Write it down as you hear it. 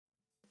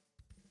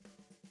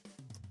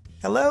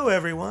Hello,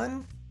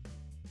 everyone.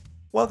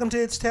 Welcome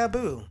to It's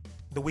Taboo,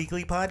 the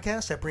weekly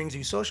podcast that brings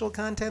you social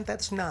content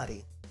that's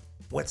naughty,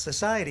 what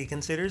society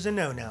considers a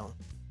no-no.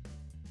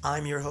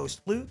 I'm your host,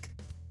 Luke,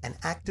 an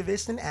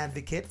activist and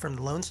advocate from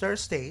the Lone Star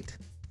State.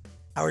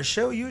 Our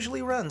show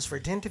usually runs for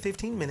 10 to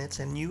 15 minutes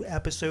and new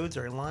episodes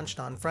are launched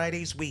on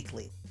Fridays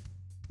weekly.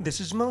 This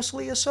is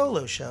mostly a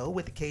solo show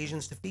with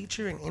occasions to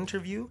feature an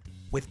interview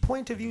with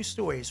point-of-view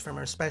stories from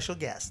our special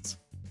guests.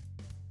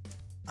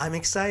 I'm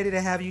excited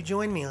to have you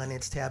join me on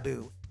It's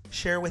Taboo.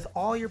 Share with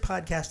all your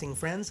podcasting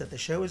friends that the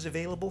show is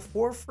available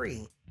for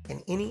free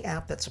in any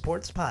app that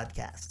supports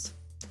podcasts.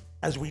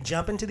 As we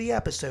jump into the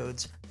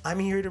episodes, I'm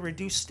here to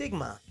reduce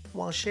stigma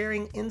while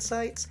sharing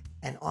insights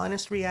and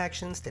honest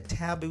reactions to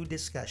taboo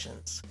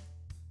discussions.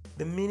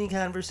 The mini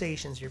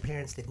conversations your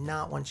parents did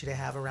not want you to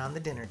have around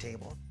the dinner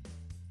table.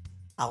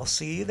 I'll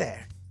see you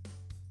there.